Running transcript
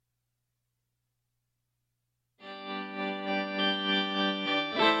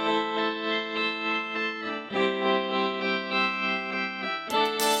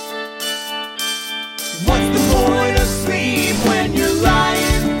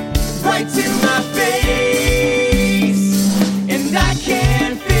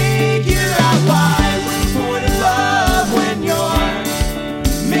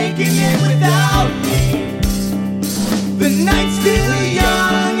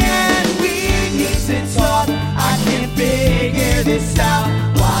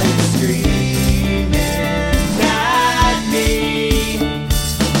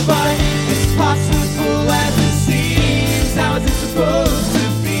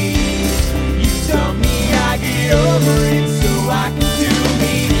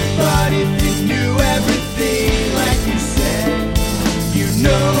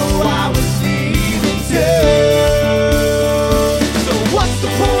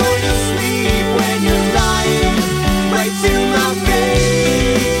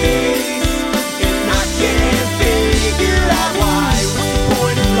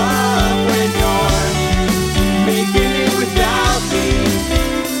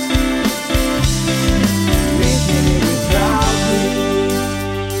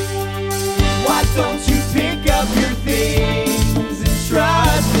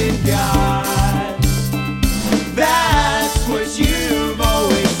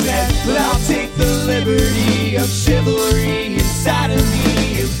chivalry inside of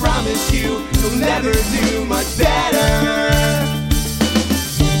me, and promise you you'll never do much better.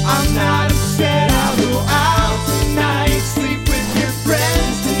 I'm not upset, I'll go out tonight, sleep with your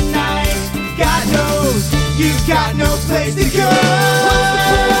friends tonight. God knows you've got no place to go.